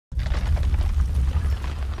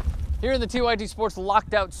Here in the TYT Sports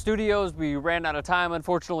Locked Out Studios, we ran out of time,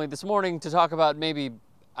 unfortunately, this morning to talk about maybe,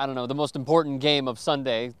 I don't know, the most important game of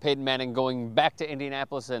Sunday. Peyton Manning going back to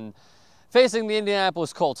Indianapolis and facing the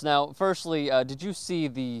Indianapolis Colts. Now, firstly, did you see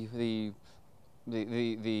the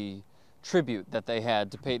tribute that they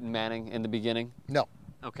had to Peyton Manning in the beginning? No.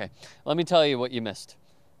 Okay. Let me tell you what you missed.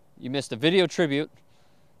 You missed a video tribute.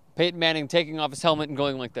 Peyton Manning taking off his helmet and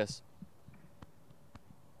going like this.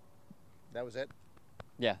 That was it?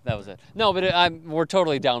 Yeah, that was it. No, but we're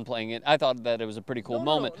totally downplaying it. I thought that it was a pretty cool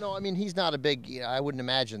moment. No, I mean, he's not a big, I wouldn't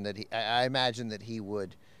imagine that I imagine that he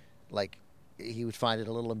would find it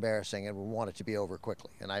a little embarrassing and would want it to be over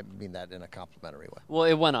quickly. And I mean that in a complimentary way. Well,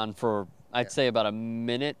 it went on for, I'd say, about a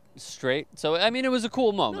minute straight. So, I mean, it was a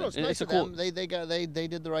cool moment. No, it's nice of them. They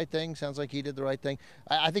did the right thing. Sounds like he did the right thing.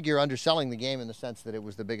 I think you're underselling the game in the sense that it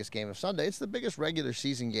was the biggest game of Sunday. It's the biggest regular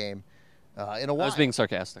season game in a while. I was being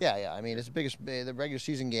sarcastic. Yeah. I mean, it's the regular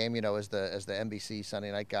season game. You know, as the NBC Sunday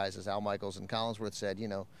night guys, as Al Michaels and Collinsworth said. You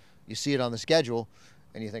know, you see it on the schedule,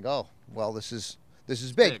 and you think, oh, well, this is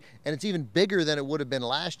big, and it's even bigger than it would have been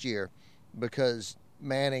last year, because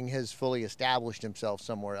Manning has fully established himself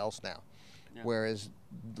somewhere else now. Yeah. Whereas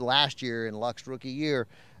last year in Luck's rookie year,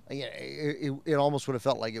 it almost would have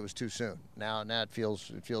felt like it was too soon. Now it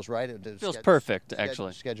feels right. It feels perfect,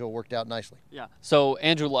 actually. Schedule worked out nicely. Yeah. So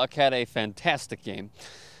Andrew Luck had a fantastic game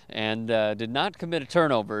and did not commit a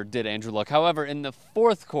turnover, did Andrew Luck. However, in the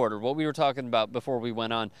fourth quarter, what we were talking about before we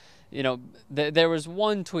went on, you know, there was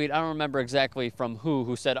one tweet, I don't remember exactly from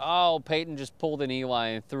who said, oh, Peyton just pulled an Eli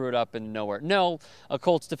and threw it up in nowhere. No, a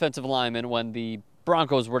Colts defensive lineman, when the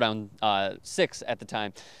Broncos were down 6 at the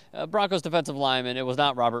time. Broncos defensive lineman, it was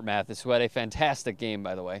not Robert Mathis, who had a fantastic game,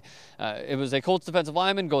 by the way. It was a Colts defensive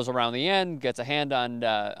lineman, goes around the end, gets a hand on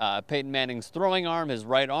Peyton Manning's throwing arm, his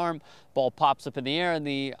right arm. Ball pops up in the air, and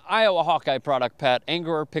the Iowa Hawkeye product, Pat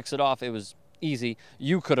Angerer, picks it off. It was easy.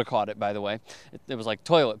 You could have caught it, by the way. It was like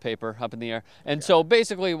toilet paper up in the air. And so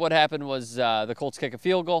basically what happened was the Colts kick a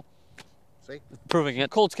field goal. See? Proving it.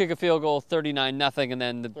 Colts kick a field goal, 39-0, and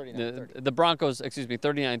then the Broncos,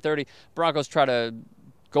 39-30. Broncos try to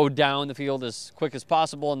go down the field as quick as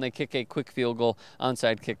possible, and they kick a quick field goal.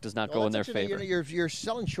 Onside kick does not go in their favor. You're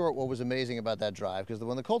selling short what was amazing about that drive, because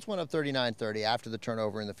when the Colts went up 39-30 after the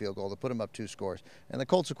turnover in the field goal, they put them up 2 scores. And the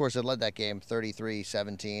Colts, of course, had led that game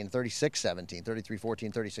 33-17, 36-17,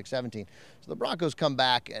 33-14, 36-17. So the Broncos come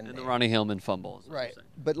back and the Ronnie Hillman fumble. Right.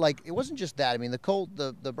 But, like, it wasn't just that. I mean,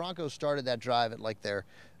 the Broncos started that drive at, like, their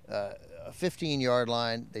 15-yard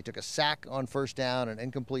line. They took a sack on first down, an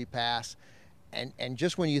incomplete pass. And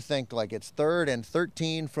just when you think like it's 3rd and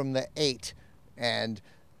 13 from the 8 and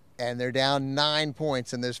they're down 9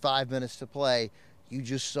 points and there's 5 minutes to play, you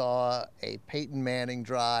just saw a Peyton Manning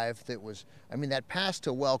drive that was, I mean, that pass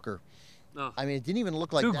to Welker. Oh. I mean, it didn't even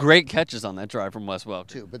look like 2 great catches on that drive from Wes Welker.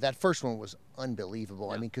 2, but that first one was unbelievable.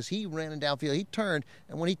 Yeah. I mean, because he ran it downfield, he turned,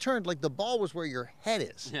 and when he turned, like the ball was where your head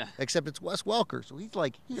is. Yeah. Except it's Wes Welker, so he's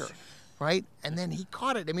like here. Right, and then he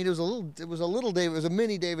caught it. I mean, it was a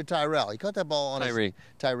mini David Tyrell. He caught that ball on Tyree.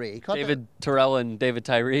 He caught David Tyrell and David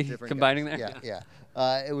Tyree combining guys. there.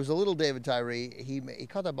 Yeah. It was a little David Tyree. He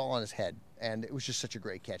caught that ball on his head, and it was just such a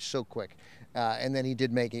great catch, so quick. And then he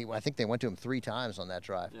did make it. I think they went to him 3 times on that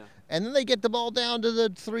drive. Yeah. And then they get the ball down to the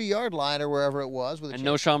 3-yard line or wherever it was. And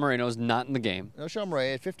Noshawn Moreno's not in the game. Noshawn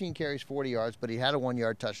Moreno had 15 carries, 40 yards, but he had a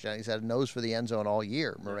 1-yard touchdown. He's had a nose for the end zone all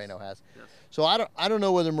year. Moreno has. Yes. So I don't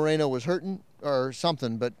know whether Moreno was hurting or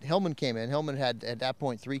something, but Hillman came in. Hillman had at that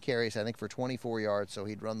point 3 carries, I think, for 24 yards, so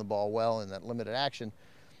he'd run the ball well in that limited action.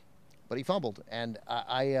 But he fumbled, and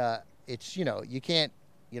it's, you know, you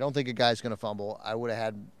don't think a guy's going to fumble. I would have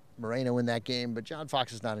had Moreno in that game, but John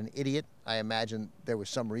Fox is not an idiot. I imagine there was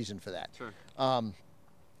some reason for that. Sure.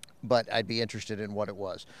 But I'd be interested in what it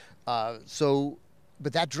was.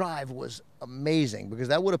 But that drive was amazing, because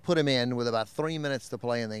that would have put him in with about 3 minutes to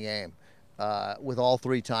play in the game. With all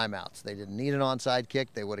 3 timeouts. They didn't need an onside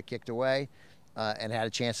kick. They would have kicked away and had a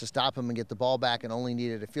chance to stop him and get the ball back, and only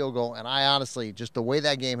needed a field goal. And I honestly, just the way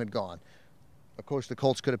that game had gone, of course the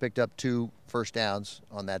Colts could have picked up 2 first downs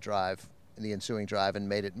on that drive, in the ensuing drive, and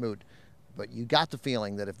made it moot. But you got the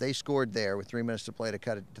feeling that if they scored there with 3 minutes to play to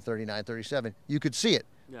cut it to 39-37, you could see it.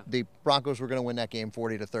 Yeah. The Broncos were going to win that game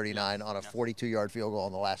 40-39 on a 42-yard field goal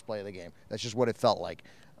on the last play of the game. That's just what it felt like.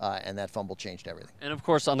 And that fumble changed everything. And, of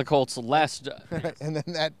course, on the Colts' last and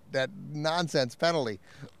then that nonsense penalty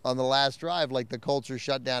on the last drive, like the Colts are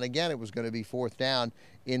shut down again. It was going to be 4th down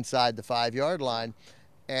inside the 5-yard line.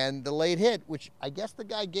 And the late hit, which I guess the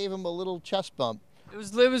guy gave him a little chest bump, It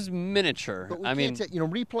was miniature. But we I mean,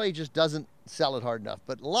 replay just doesn't sell it hard enough.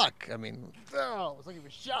 But luck, I mean, it was like he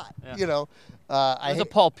was shot. Yeah. You know, it was a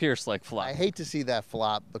Paul Pierce-like flop. I hate to see that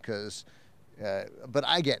flop because, but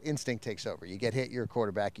I get instinct takes over. You get hit, you're a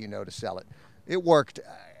quarterback, you know to sell it. It worked.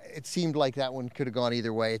 It seemed like that one could have gone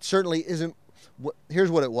either way. It certainly isn't. Here's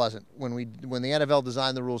what it wasn't. When the NFL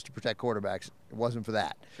designed the rules to protect quarterbacks, it wasn't for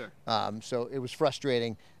that. Sure. So it was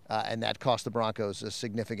frustrating, and that cost the Broncos a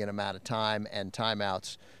significant amount of time and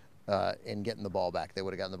timeouts in getting the ball back. They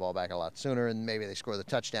would have gotten the ball back a lot sooner, and maybe they score the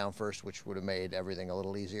touchdown first, which would have made everything a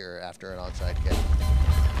little easier after an onside kick.